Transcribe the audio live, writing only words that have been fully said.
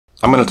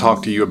I'm going to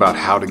talk to you about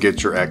how to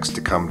get your ex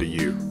to come to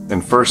you.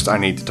 And first, I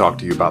need to talk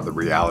to you about the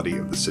reality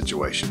of the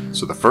situation.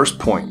 So the first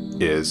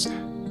point is,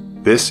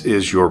 this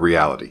is your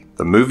reality.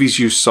 The movies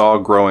you saw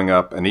growing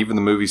up, and even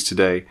the movies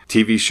today,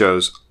 TV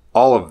shows,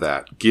 all of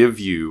that give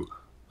you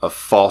a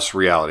false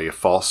reality, a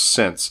false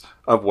sense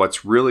of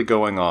what's really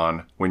going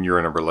on when you're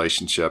in a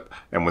relationship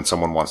and when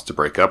someone wants to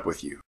break up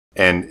with you.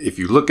 And if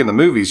you look in the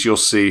movies, you'll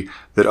see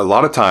that a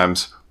lot of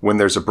times when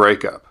there's a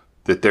breakup,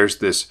 that there's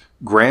this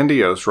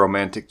grandiose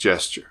romantic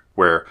gesture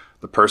where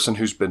the person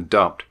who's been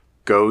dumped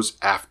goes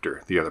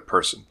after the other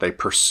person. They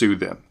pursue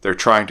them. They're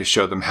trying to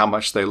show them how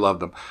much they love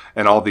them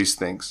and all these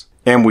things.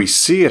 And we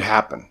see it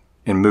happen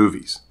in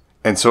movies.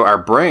 And so our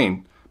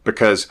brain,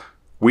 because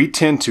we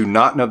tend to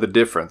not know the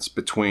difference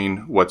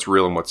between what's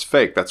real and what's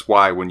fake. That's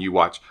why when you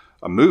watch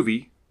a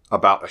movie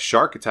about a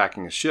shark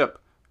attacking a ship,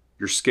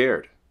 you're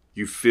scared.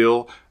 You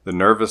feel the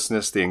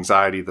nervousness, the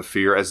anxiety, the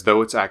fear, as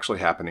though it's actually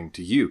happening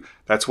to you.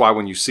 That's why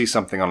when you see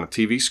something on a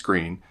TV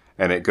screen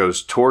and it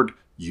goes toward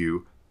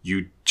you,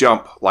 you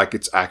jump like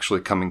it's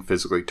actually coming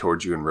physically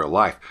towards you in real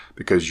life,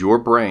 because your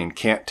brain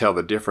can't tell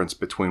the difference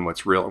between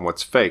what's real and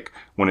what's fake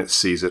when it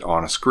sees it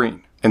on a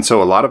screen. And so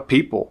a lot of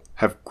people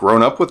have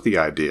grown up with the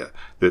idea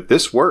that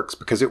this works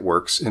because it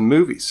works in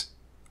movies.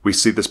 We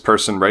see this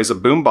person raise a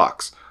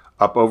boombox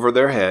up over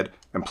their head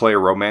and play a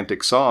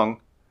romantic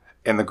song,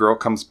 and the girl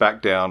comes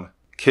back down,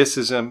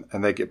 kisses him,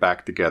 and they get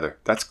back together.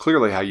 That's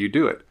clearly how you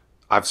do it.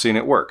 I've seen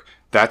it work.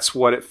 That's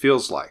what it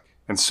feels like.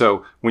 And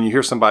so when you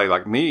hear somebody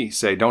like me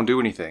say, don't do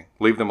anything,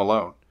 leave them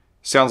alone,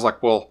 it sounds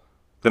like, well,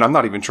 then I'm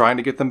not even trying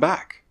to get them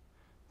back.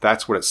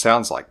 That's what it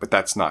sounds like, but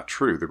that's not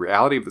true. The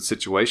reality of the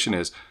situation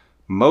is,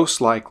 most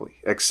likely,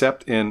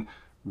 except in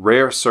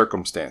rare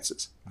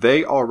circumstances,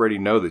 they already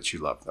know that you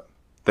love them.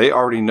 They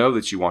already know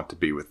that you want to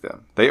be with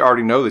them. They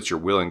already know that you're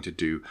willing to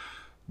do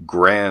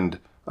grand,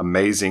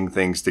 amazing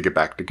things to get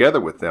back together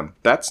with them.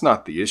 That's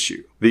not the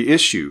issue. The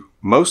issue,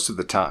 most of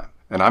the time,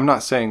 and I'm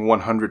not saying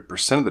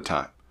 100% of the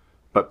time,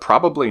 but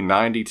probably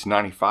 90 to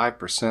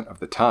 95% of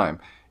the time,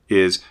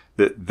 is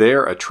that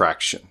their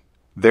attraction,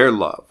 their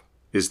love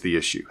is the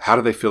issue. How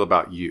do they feel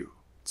about you?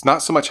 It's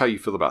not so much how you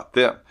feel about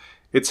them.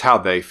 It's how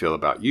they feel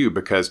about you,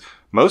 because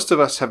most of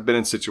us have been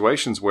in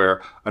situations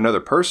where another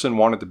person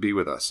wanted to be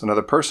with us.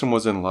 Another person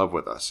was in love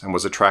with us and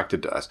was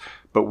attracted to us,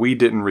 but we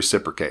didn't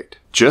reciprocate.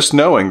 Just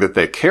knowing that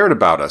they cared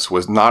about us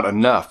was not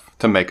enough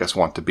to make us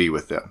want to be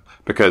with them,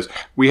 because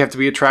we have to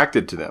be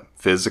attracted to them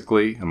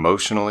physically,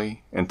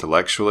 emotionally,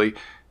 intellectually.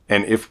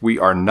 And if we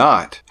are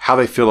not, how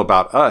they feel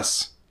about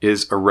us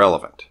is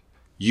irrelevant.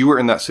 You are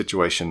in that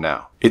situation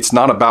now. It's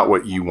not about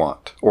what you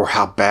want or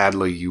how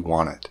badly you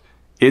want it.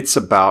 It's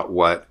about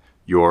what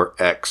your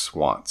ex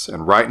wants.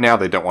 And right now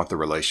they don't want the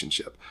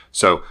relationship.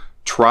 So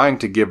trying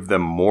to give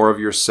them more of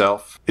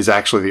yourself is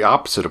actually the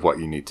opposite of what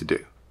you need to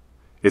do.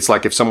 It's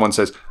like if someone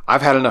says,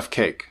 I've had enough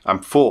cake. I'm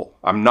full.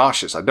 I'm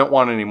nauseous. I don't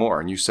want any more.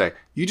 And you say,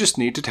 you just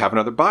need to have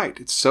another bite.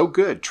 It's so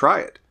good.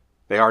 Try it.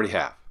 They already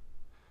have.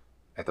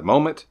 At the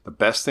moment, the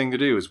best thing to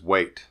do is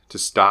wait, to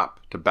stop,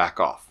 to back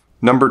off.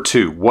 Number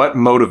 2, what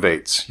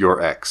motivates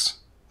your ex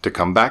to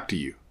come back to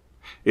you?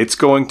 It's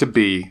going to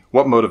be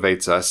what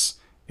motivates us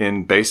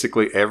in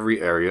basically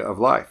every area of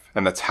life.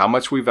 And that's how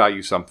much we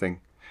value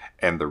something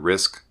and the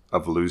risk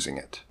of losing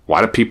it.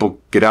 Why do people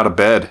get out of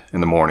bed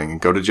in the morning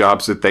and go to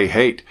jobs that they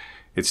hate?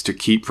 It's to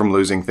keep from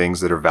losing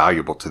things that are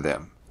valuable to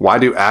them. Why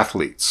do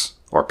athletes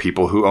or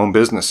people who own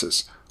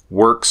businesses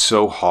work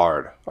so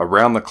hard,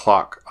 around the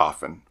clock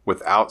often,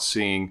 without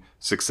seeing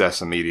success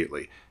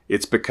immediately?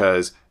 It's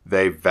because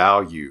they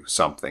value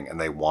something and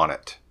they want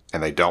it,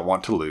 and they don't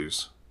want to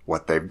lose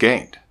what they've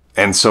gained.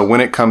 And so when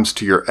it comes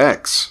to your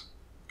ex,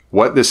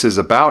 what this is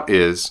about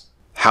is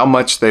how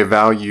much they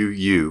value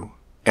you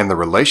and the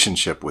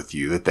relationship with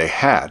you that they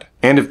had,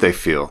 and if they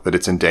feel that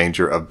it's in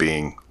danger of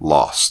being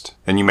lost.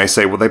 And you may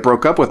say, well, they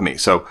broke up with me,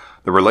 so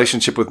the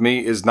relationship with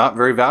me is not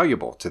very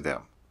valuable to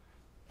them.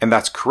 And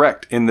that's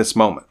correct in this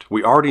moment.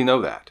 We already know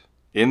that.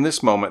 In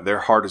this moment, their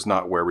heart is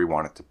not where we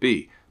want it to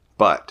be.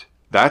 But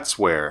that's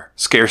where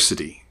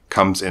scarcity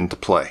comes into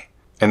play.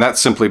 And that's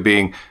simply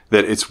being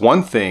that it's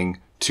one thing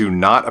to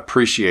not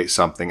appreciate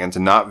something and to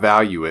not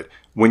value it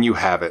when you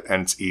have it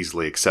and it's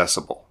easily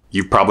accessible.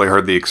 You've probably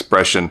heard the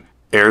expression,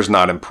 air's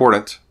not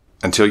important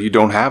until you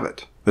don't have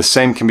it. The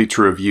same can be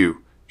true of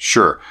you.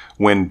 Sure,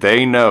 when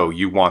they know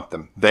you want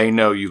them, they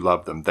know you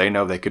love them, they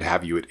know they could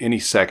have you at any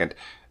second,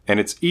 and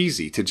it's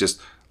easy to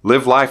just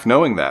live life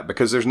knowing that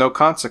because there's no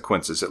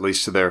consequences, at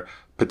least to their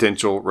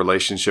potential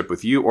relationship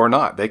with you or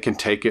not. They can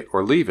take it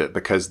or leave it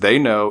because they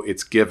know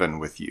it's given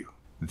with you.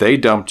 They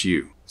dumped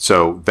you,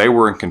 so they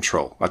were in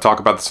control. I talk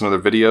about this in other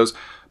videos,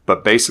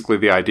 but basically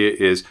the idea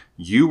is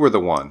you were the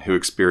one who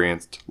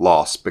experienced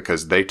loss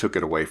because they took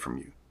it away from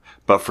you.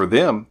 But for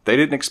them, they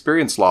didn't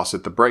experience loss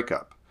at the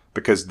breakup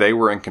because they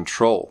were in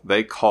control.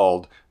 They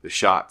called the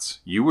shots.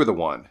 You were the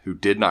one who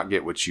did not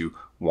get what you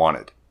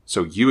wanted.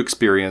 So you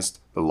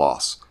experienced the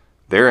loss.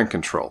 They're in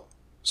control.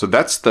 So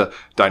that's the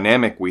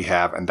dynamic we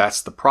have, and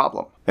that's the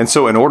problem. And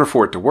so in order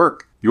for it to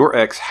work, your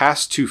ex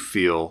has to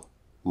feel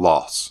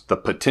loss, the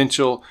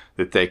potential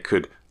that they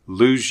could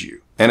lose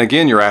you. And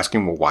again, you're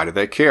asking, well, why do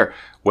they care?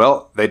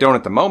 Well, they don't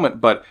at the moment,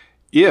 but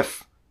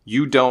if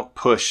you don't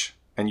push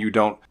and you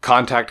don't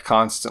contact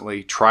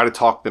constantly, try to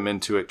talk them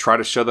into it, try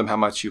to show them how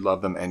much you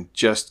love them and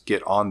just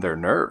get on their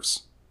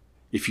nerves.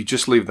 If you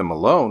just leave them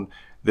alone,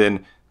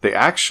 then they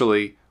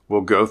actually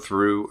will go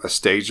through a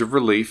stage of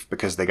relief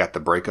because they got the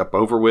breakup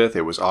over with.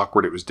 It was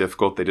awkward. It was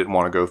difficult. They didn't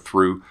want to go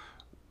through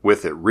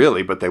with it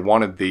really, but they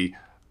wanted the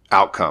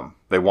outcome.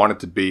 They wanted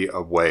to be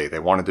away. They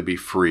wanted to be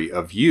free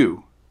of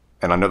you.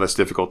 And I know that's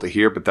difficult to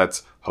hear, but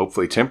that's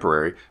hopefully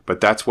temporary.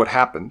 But that's what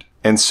happened.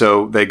 And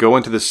so they go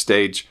into this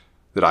stage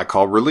that I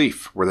call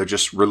relief, where they're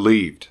just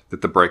relieved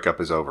that the breakup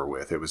is over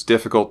with. It was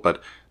difficult,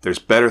 but there's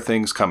better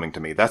things coming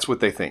to me. That's what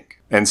they think.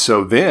 And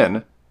so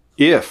then,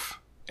 if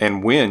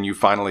and when you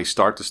finally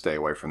start to stay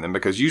away from them,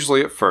 because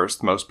usually at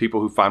first, most people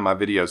who find my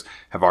videos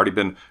have already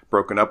been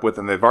broken up with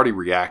and they've already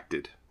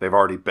reacted. They've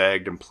already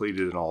begged and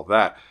pleaded and all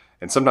that.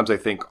 And sometimes they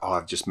think, oh,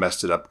 I've just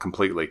messed it up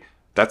completely.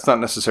 That's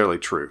not necessarily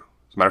true.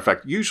 As a matter of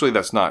fact, usually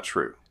that's not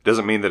true. It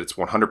doesn't mean that it's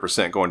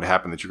 100% going to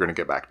happen that you're going to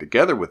get back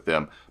together with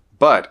them.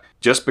 But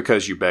just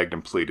because you begged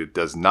and pleaded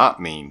does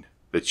not mean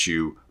that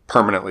you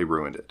permanently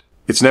ruined it.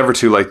 It's never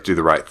too late to do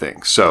the right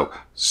thing. So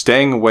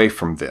staying away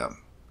from them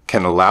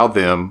can allow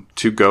them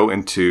to go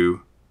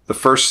into the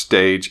first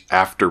stage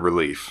after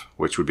relief,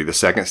 which would be the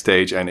second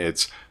stage, and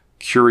it's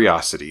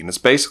curiosity. And it's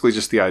basically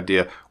just the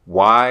idea,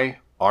 why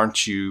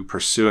aren't you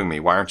pursuing me?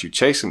 Why aren't you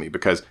chasing me?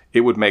 Because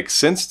it would make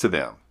sense to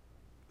them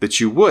that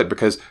you would,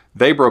 because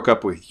they broke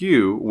up with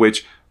you,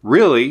 which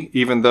really,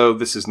 even though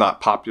this is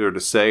not popular to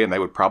say, and they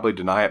would probably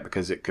deny it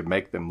because it could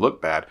make them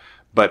look bad,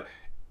 but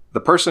the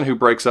person who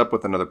breaks up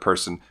with another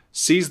person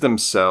sees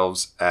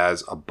themselves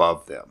as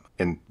above them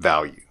in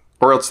value,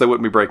 or else they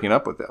wouldn't be breaking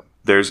up with them.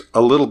 There's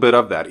a little bit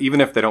of that. Even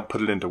if they don't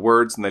put it into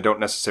words and they don't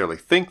necessarily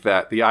think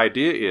that, the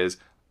idea is,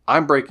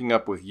 I'm breaking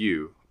up with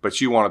you,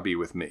 but you want to be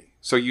with me.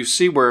 So you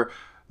see where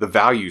the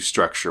value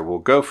structure will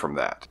go from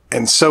that.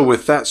 And so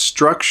with that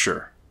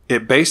structure,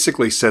 it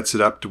basically sets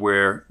it up to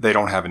where they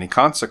don't have any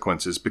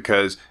consequences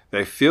because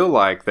they feel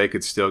like they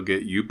could still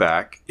get you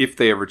back if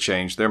they ever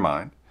change their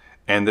mind,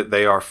 and that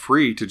they are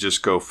free to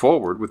just go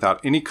forward without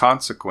any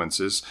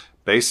consequences,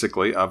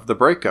 basically, of the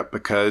breakup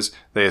because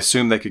they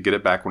assume they could get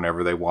it back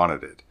whenever they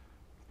wanted it.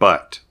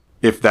 But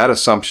if that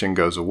assumption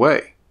goes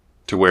away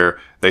to where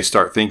they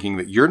start thinking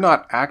that you're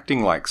not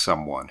acting like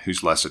someone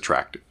who's less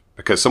attractive,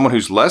 because someone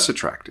who's less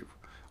attractive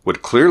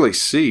would clearly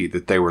see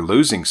that they were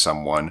losing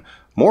someone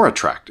more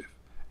attractive.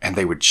 And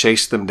they would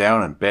chase them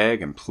down and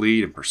beg and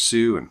plead and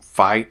pursue and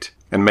fight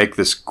and make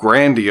this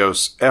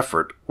grandiose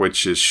effort,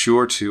 which is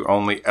sure to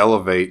only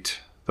elevate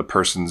the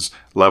person's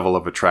level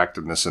of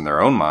attractiveness in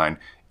their own mind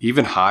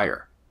even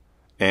higher.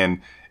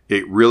 And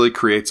it really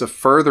creates a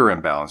further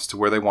imbalance to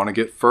where they want to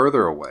get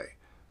further away.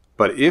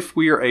 But if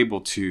we are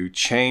able to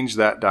change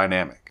that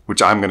dynamic,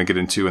 which I'm going to get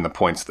into in the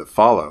points that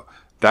follow,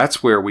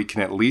 that's where we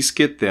can at least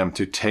get them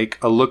to take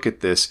a look at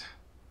this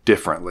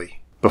differently.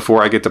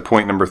 Before I get to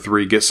point number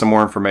 3, get some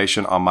more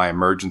information on my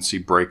emergency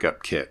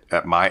breakup kit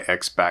at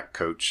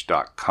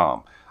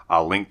myexbackcoach.com.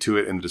 I'll link to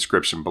it in the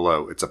description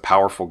below. It's a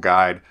powerful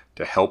guide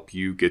to help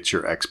you get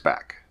your ex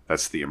back.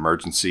 That's the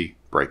emergency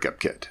breakup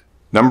kit.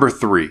 Number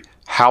 3,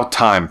 how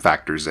time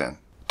factors in.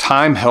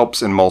 Time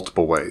helps in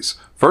multiple ways.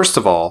 First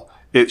of all,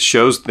 it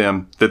shows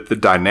them that the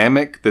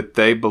dynamic that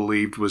they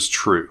believed was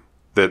true,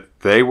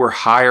 that they were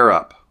higher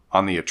up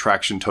on the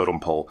attraction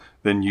totem pole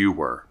than you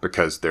were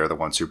because they're the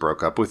ones who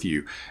broke up with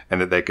you, and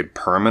that they could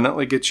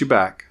permanently get you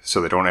back so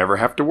they don't ever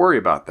have to worry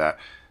about that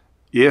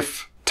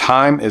if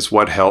time is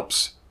what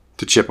helps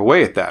to chip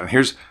away at that. And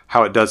here's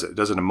how it does it. It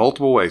does it in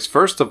multiple ways.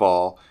 First of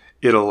all,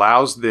 it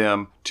allows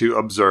them to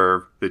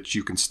observe that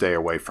you can stay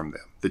away from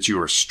them, that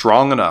you are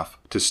strong enough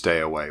to stay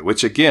away,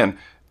 which again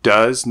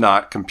does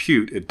not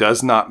compute. It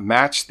does not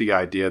match the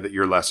idea that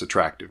you're less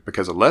attractive,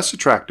 because a less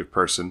attractive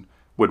person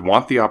would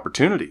want the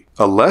opportunity.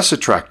 A less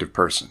attractive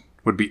person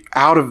would be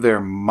out of their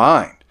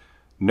mind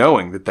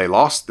knowing that they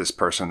lost this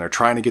person. They're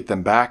trying to get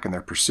them back and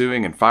they're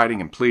pursuing and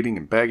fighting and pleading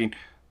and begging.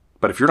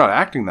 But if you're not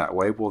acting that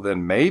way, well,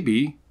 then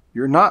maybe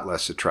you're not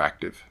less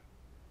attractive.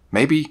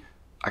 Maybe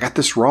I got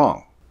this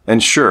wrong.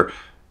 And sure,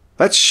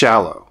 that's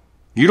shallow.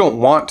 You don't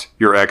want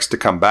your ex to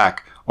come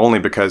back only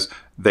because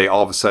they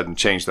all of a sudden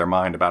change their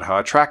mind about how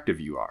attractive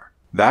you are.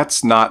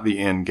 That's not the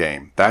end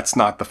game. That's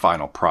not the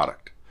final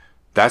product.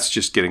 That's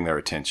just getting their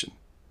attention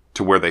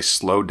to where they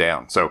slow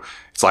down. So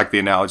it's like the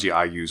analogy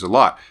I use a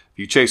lot. If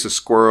you chase a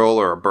squirrel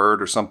or a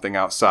bird or something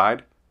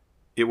outside,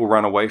 it will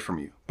run away from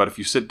you. But if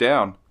you sit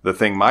down, the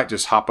thing might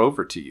just hop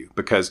over to you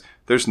because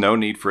there's no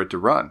need for it to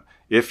run.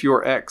 If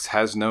your ex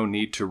has no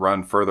need to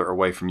run further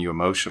away from you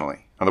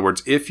emotionally, in other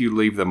words, if you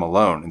leave them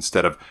alone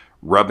instead of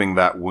rubbing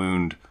that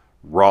wound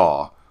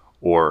raw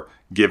or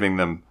giving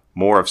them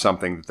more of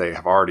something that they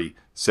have already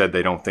said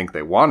they don't think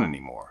they want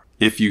anymore,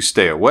 if you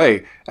stay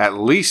away, at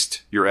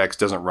least your ex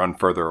doesn't run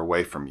further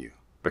away from you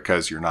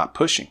because you're not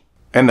pushing.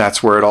 And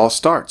that's where it all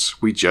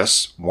starts. We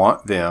just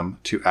want them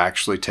to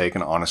actually take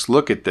an honest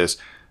look at this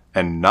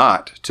and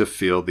not to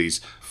feel these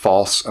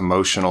false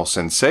emotional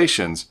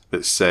sensations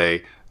that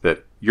say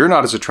that you're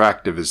not as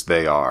attractive as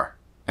they are.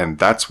 And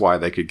that's why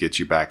they could get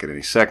you back at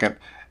any second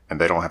and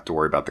they don't have to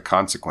worry about the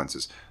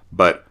consequences.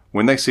 But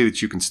when they see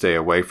that you can stay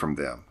away from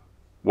them,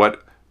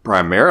 what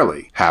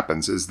primarily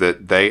happens is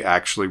that they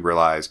actually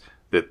realize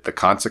that the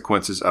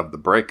consequences of the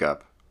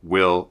breakup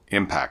will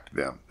impact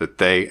them, that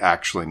they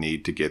actually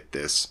need to get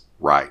this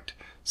right.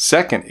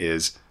 Second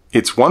is,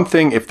 it's one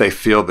thing if they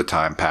feel the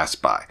time pass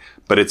by,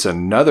 but it's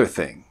another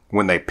thing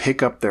when they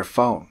pick up their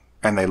phone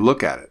and they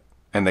look at it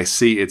and they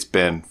see it's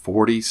been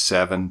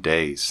 47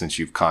 days since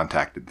you've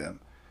contacted them.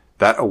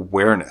 That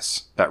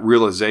awareness, that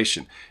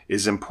realization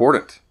is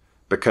important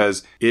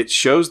because it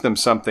shows them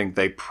something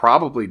they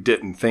probably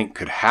didn't think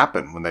could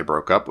happen when they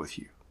broke up with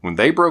you. When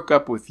they broke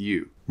up with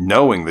you,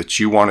 knowing that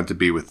you wanted to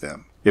be with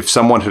them, if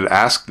someone had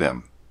asked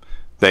them,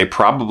 they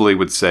probably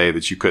would say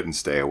that you couldn't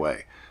stay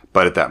away.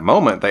 But at that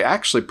moment, they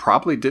actually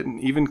probably didn't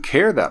even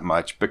care that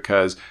much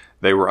because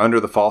they were under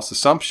the false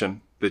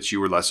assumption that you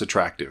were less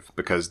attractive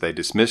because they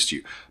dismissed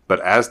you.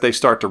 But as they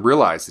start to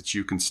realize that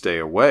you can stay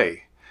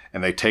away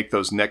and they take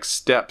those next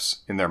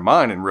steps in their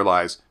mind and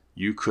realize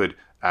you could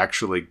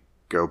actually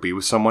go be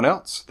with someone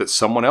else, that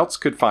someone else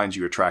could find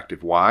you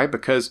attractive. Why?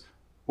 Because,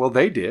 well,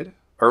 they did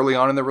early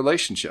on in the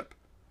relationship.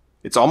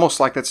 It's almost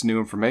like that's new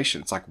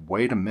information. It's like,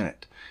 wait a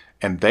minute.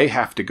 And they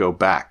have to go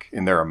back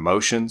in their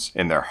emotions,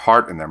 in their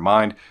heart, in their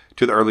mind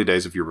to the early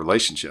days of your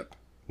relationship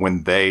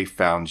when they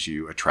found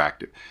you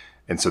attractive.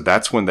 And so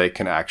that's when they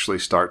can actually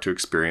start to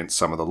experience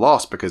some of the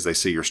loss because they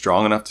see you're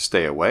strong enough to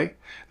stay away.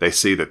 They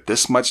see that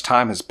this much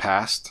time has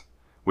passed,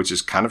 which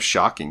is kind of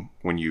shocking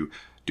when you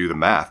do the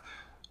math.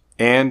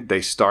 And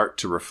they start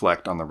to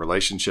reflect on the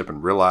relationship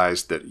and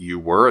realize that you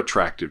were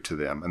attractive to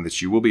them and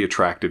that you will be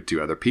attractive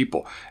to other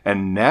people.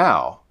 And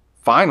now,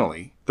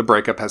 finally, the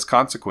breakup has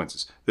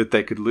consequences, that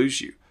they could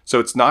lose you. So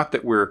it's not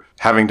that we're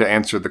having to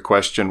answer the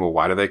question, well,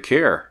 why do they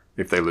care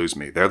if they lose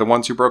me? They're the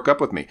ones who broke up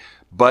with me.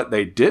 But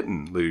they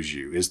didn't lose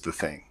you is the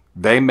thing.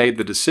 They made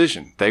the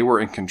decision. They were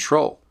in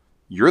control.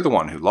 You're the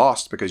one who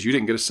lost because you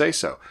didn't get to say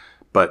so.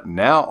 But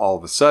now, all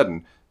of a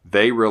sudden,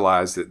 they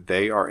realize that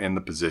they are in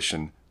the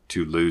position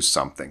to lose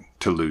something,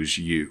 to lose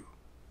you.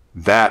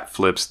 That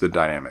flips the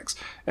dynamics.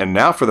 And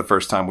now for the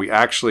first time, we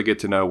actually get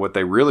to know what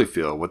they really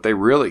feel, what they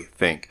really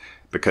think,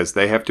 because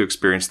they have to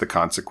experience the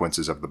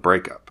consequences of the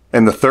breakup.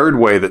 And the third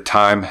way that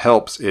time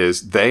helps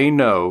is they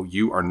know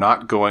you are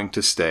not going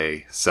to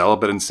stay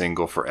celibate and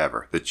single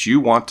forever, that you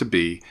want to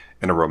be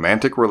in a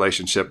romantic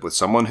relationship with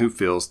someone who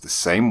feels the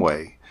same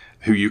way,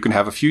 who you can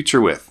have a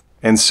future with.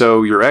 And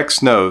so your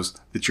ex knows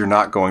that you're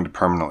not going to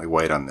permanently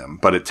wait on them,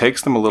 but it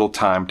takes them a little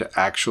time to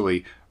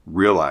actually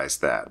realize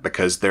that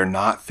because they're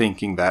not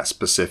thinking that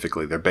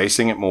specifically. They're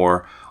basing it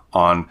more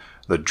on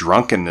the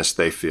drunkenness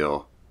they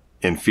feel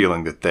in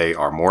feeling that they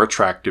are more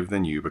attractive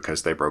than you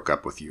because they broke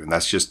up with you. And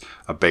that's just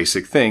a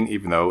basic thing,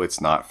 even though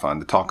it's not fun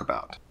to talk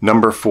about.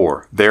 Number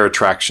 4, their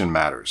attraction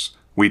matters.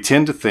 We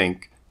tend to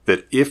think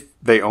that if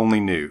they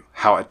only knew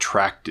how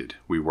attracted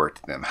we were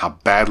to them, how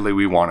badly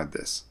we wanted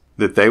this,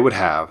 that they would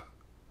have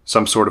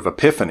some sort of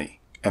epiphany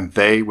and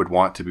they would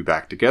want to be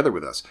back together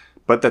with us.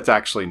 But that's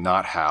actually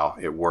not how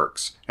it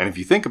works. And if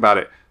you think about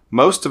it,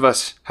 most of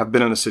us have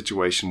been in a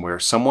situation where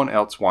someone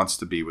else wants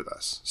to be with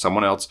us.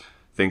 Someone else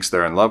thinks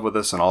they're in love with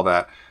us and all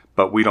that,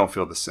 but we don't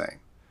feel the same.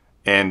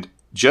 And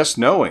just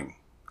knowing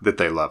that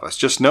they love us,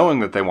 just knowing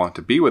that they want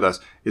to be with us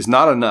is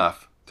not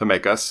enough to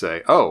make us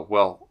say, oh,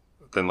 well,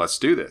 then let's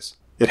do this.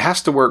 It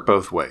has to work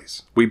both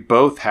ways. We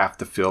both have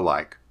to feel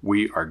like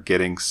we are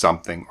getting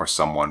something or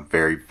someone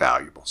very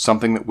valuable,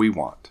 something that we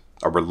want,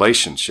 a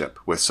relationship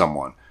with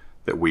someone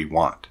that we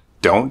want.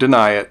 Don't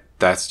deny it.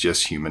 That's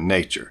just human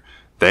nature.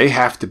 They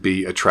have to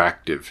be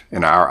attractive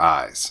in our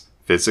eyes,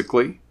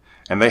 physically,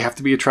 and they have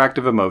to be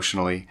attractive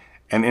emotionally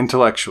and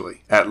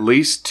intellectually, at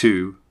least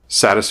to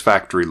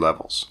satisfactory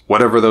levels,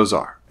 whatever those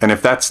are. And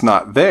if that's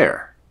not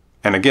there,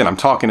 and again, I'm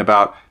talking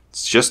about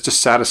just to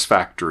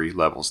satisfactory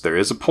levels, there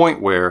is a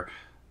point where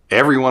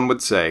everyone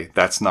would say,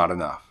 that's not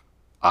enough.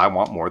 I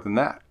want more than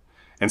that.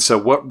 And so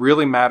what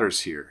really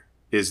matters here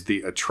is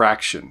the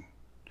attraction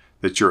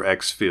that your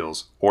ex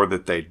feels or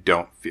that they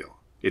don't feel.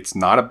 It's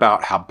not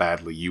about how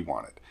badly you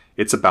want it.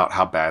 It's about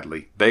how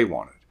badly they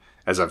want it.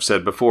 As I've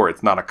said before,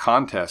 it's not a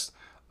contest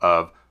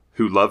of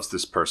who loves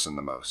this person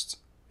the most.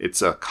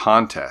 It's a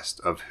contest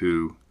of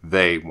who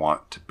they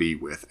want to be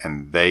with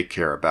and they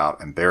care about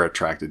and they're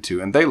attracted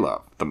to and they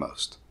love the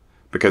most,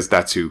 because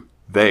that's who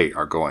they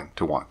are going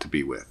to want to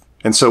be with.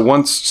 And so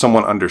once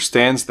someone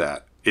understands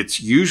that,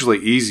 it's usually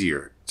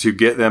easier to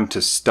get them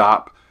to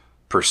stop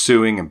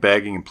pursuing and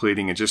begging and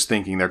pleading and just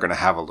thinking they're going to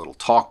have a little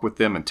talk with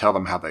them and tell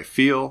them how they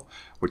feel,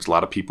 which a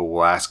lot of people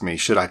will ask me,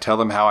 should I tell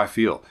them how I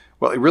feel?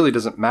 Well, it really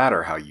doesn't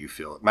matter how you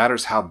feel. It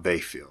matters how they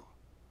feel.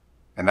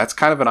 And that's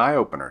kind of an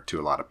eye-opener to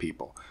a lot of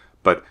people.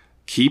 But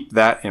keep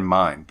that in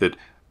mind, that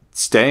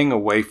staying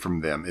away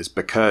from them is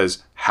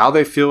because how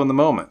they feel in the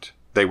moment,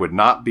 they would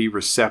not be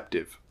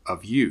receptive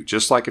of you.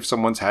 Just like if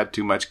someone's had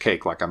too much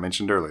cake, like I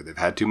mentioned earlier, they've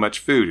had too much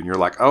food and you're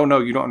like, oh no,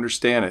 you don't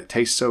understand. It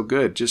tastes so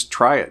good. Just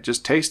try it.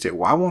 Just taste it.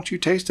 Why won't you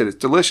taste it? It's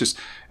delicious.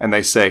 And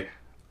they say,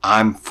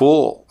 I'm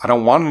full. I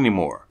don't want any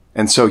more.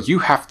 And so you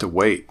have to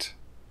wait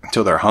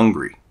until they're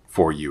hungry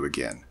for you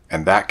again.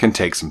 And that can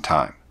take some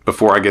time.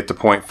 Before I get to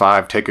point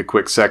 5, take a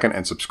quick second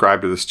and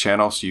subscribe to this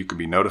channel so you can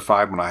be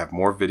notified when I have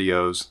more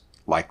videos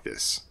like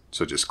this.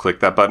 So just click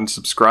that button,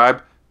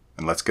 subscribe,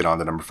 and let's get on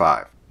to number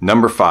 5.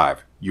 Number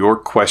 5, your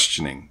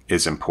questioning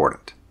is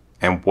important.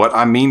 And what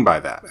I mean by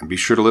that, and be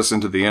sure to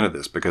listen to the end of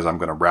this because I'm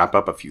going to wrap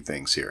up a few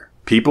things here.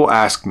 People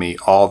ask me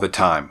all the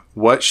time,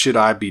 what should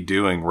I be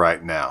doing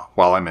right now?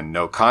 While I'm in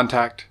no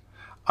contact,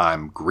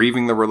 I'm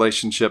grieving the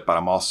relationship, but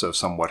I'm also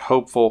somewhat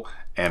hopeful,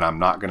 and I'm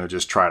not going to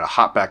just try to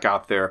hop back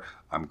out there.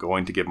 I'm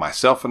going to give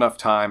myself enough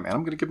time, and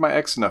I'm going to give my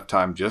ex enough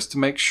time just to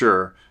make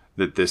sure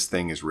that this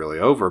thing is really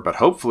over, but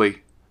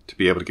hopefully to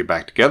be able to get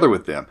back together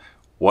with them.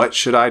 What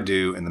should I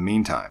do in the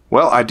meantime?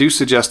 Well, I do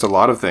suggest a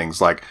lot of things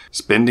like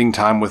spending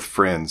time with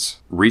friends,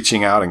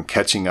 reaching out and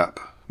catching up,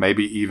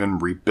 maybe even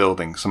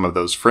rebuilding some of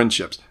those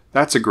friendships.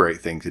 That's a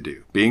great thing to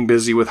do. Being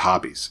busy with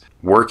hobbies,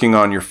 working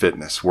on your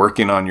fitness,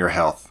 working on your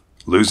health,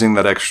 losing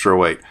that extra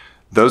weight.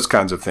 Those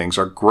kinds of things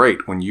are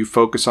great when you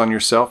focus on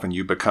yourself and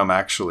you become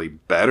actually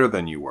better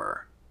than you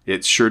were.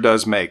 It sure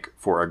does make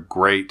for a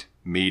great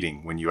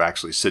meeting when you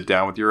actually sit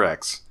down with your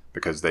ex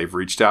because they've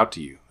reached out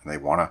to you and they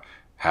want to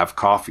have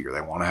coffee or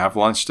they want to have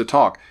lunch to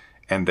talk,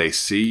 and they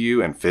see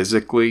you and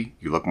physically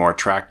you look more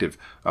attractive.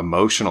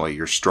 Emotionally,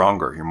 you're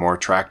stronger, you're more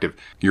attractive.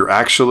 You're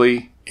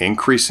actually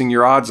increasing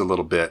your odds a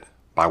little bit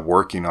by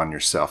working on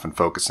yourself and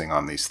focusing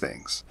on these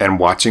things. And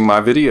watching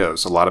my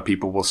videos, a lot of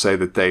people will say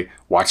that they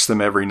watch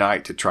them every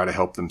night to try to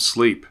help them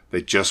sleep.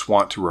 They just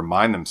want to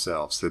remind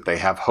themselves that they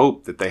have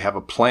hope, that they have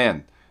a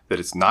plan, that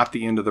it's not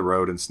the end of the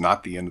road and it's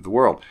not the end of the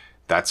world.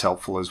 That's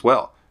helpful as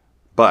well.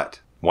 But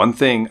one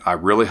thing I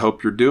really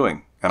hope you're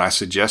doing, and I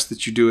suggest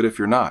that you do it if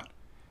you're not,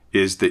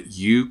 is that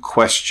you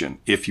question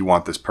if you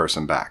want this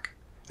person back.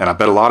 And I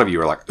bet a lot of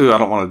you are like, oh, I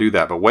don't want to do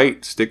that. But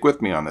wait, stick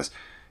with me on this.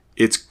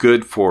 It's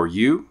good for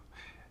you.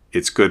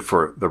 It's good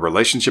for the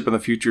relationship in the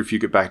future if you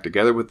get back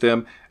together with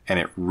them. And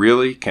it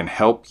really can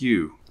help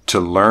you to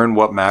learn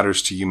what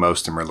matters to you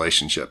most in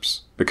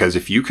relationships. Because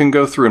if you can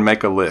go through and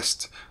make a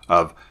list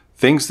of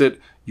things that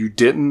you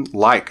didn't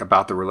like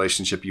about the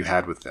relationship you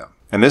had with them,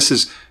 and this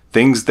is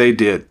things they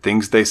did,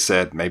 things they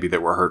said, maybe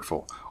that were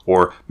hurtful,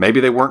 or maybe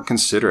they weren't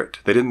considerate.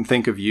 They didn't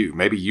think of you.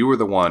 Maybe you were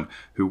the one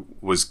who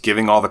was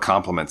giving all the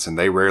compliments and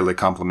they rarely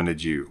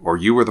complimented you. Or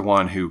you were the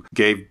one who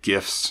gave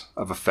gifts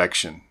of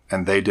affection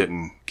and they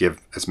didn't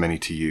give as many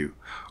to you.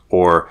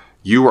 Or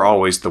you were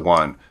always the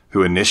one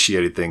who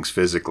initiated things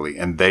physically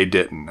and they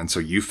didn't. And so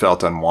you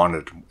felt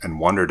unwanted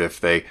and wondered if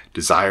they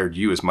desired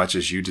you as much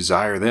as you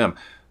desire them.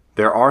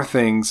 There are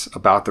things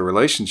about the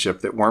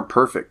relationship that weren't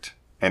perfect.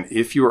 And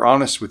if you are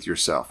honest with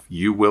yourself,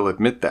 you will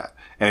admit that.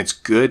 And it's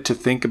good to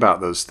think about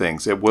those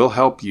things. It will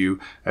help you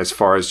as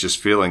far as just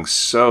feeling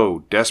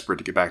so desperate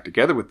to get back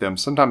together with them.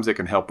 Sometimes it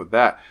can help with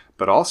that,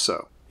 but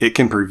also it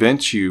can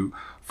prevent you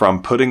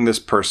from putting this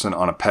person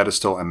on a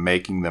pedestal and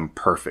making them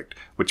perfect,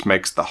 which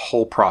makes the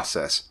whole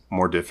process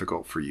more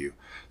difficult for you.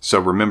 So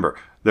remember,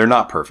 they're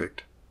not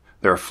perfect.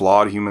 They're a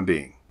flawed human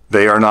being.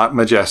 They are not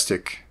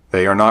majestic.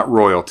 They are not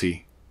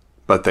royalty,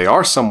 but they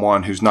are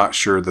someone who's not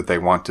sure that they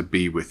want to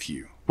be with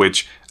you.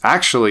 Which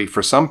actually,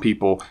 for some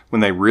people,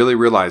 when they really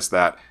realize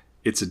that,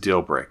 it's a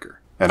deal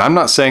breaker. And I'm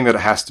not saying that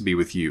it has to be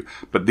with you,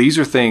 but these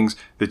are things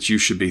that you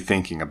should be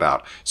thinking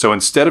about. So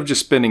instead of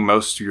just spending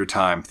most of your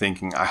time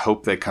thinking, I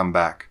hope they come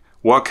back.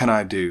 What can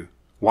I do?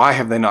 Why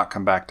have they not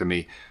come back to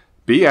me?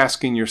 Be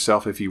asking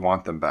yourself if you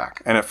want them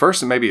back. And at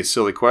first, it may be a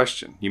silly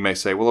question. You may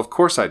say, well, of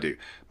course I do.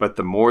 But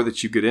the more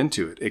that you get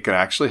into it, it can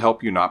actually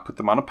help you not put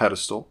them on a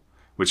pedestal,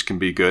 which can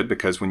be good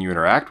because when you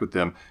interact with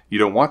them, you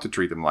don't want to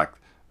treat them like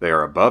they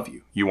are above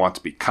you. You want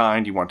to be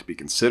kind. You want to be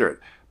considerate.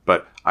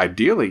 But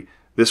ideally,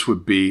 this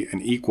would be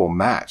an equal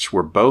match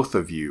where both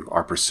of you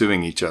are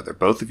pursuing each other.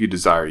 Both of you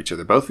desire each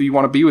other. Both of you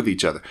want to be with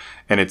each other.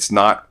 And it's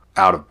not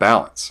out of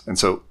balance. And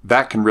so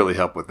that can really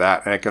help with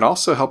that. And it can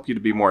also help you to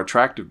be more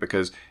attractive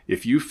because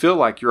if you feel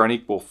like you're on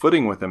equal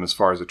footing with them as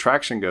far as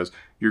attraction goes,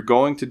 you're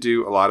going to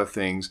do a lot of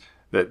things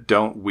that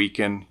don't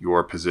weaken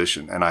your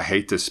position. And I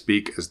hate to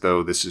speak as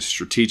though this is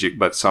strategic,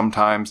 but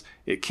sometimes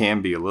it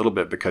can be a little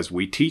bit because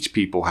we teach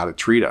people how to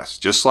treat us.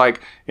 Just like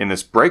in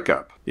this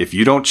breakup, if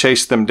you don't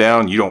chase them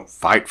down, you don't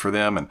fight for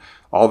them and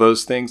all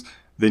those things,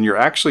 then you're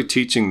actually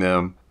teaching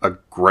them a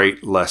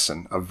great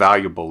lesson, a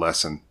valuable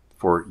lesson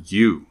for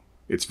you.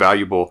 It's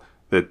valuable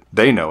that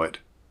they know it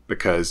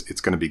because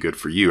it's going to be good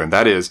for you. And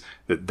that is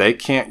that they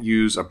can't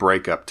use a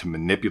breakup to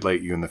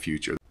manipulate you in the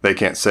future. They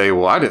can't say,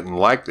 well, I didn't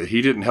like that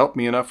he didn't help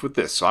me enough with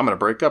this, so I'm going to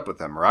break up with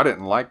him. Or I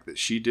didn't like that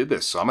she did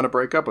this, so I'm going to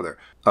break up with her.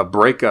 A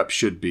breakup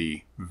should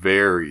be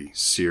very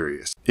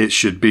serious. It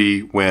should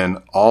be when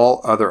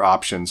all other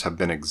options have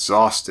been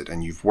exhausted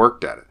and you've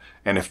worked at it.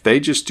 And if they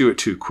just do it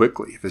too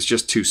quickly, if it's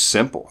just too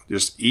simple,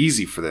 just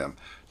easy for them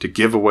to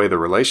give away the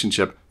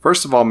relationship,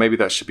 first of all, maybe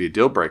that should be a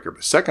deal breaker.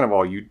 But second of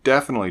all, you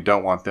definitely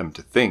don't want them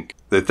to think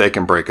that they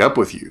can break up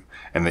with you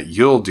and that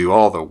you'll do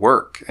all the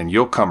work and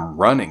you'll come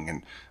running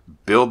and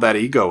build that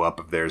ego up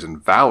of theirs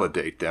and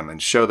validate them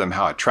and show them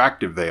how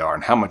attractive they are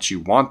and how much you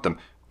want them.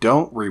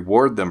 Don't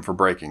reward them for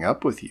breaking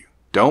up with you.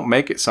 Don't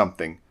make it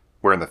something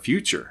where in the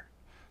future,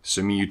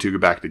 assuming you two go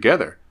back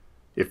together,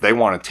 if they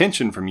want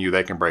attention from you,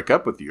 they can break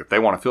up with you. If they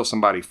want to feel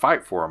somebody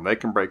fight for them, they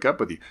can break up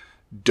with you.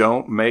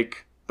 Don't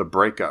make the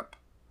breakup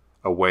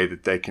a way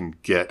that they can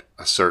get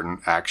a certain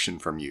action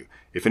from you.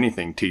 If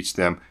anything, teach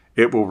them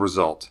it will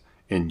result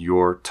in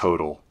your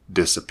total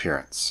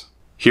disappearance.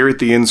 Here at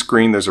the end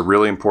screen, there's a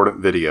really important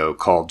video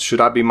called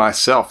 "Should I Be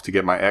Myself to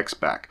Get My Ex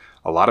Back?"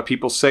 A lot of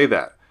people say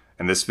that,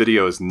 and this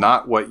video is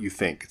not what you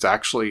think. It's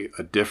actually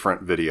a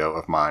different video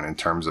of mine in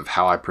terms of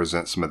how I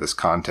present some of this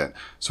content.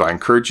 So I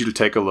encourage you to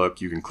take a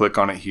look. You can click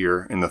on it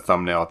here in the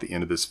thumbnail at the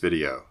end of this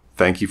video.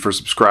 Thank you for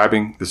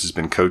subscribing. This has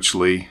been Coach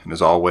Lee, and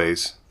as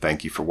always,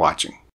 thank you for watching.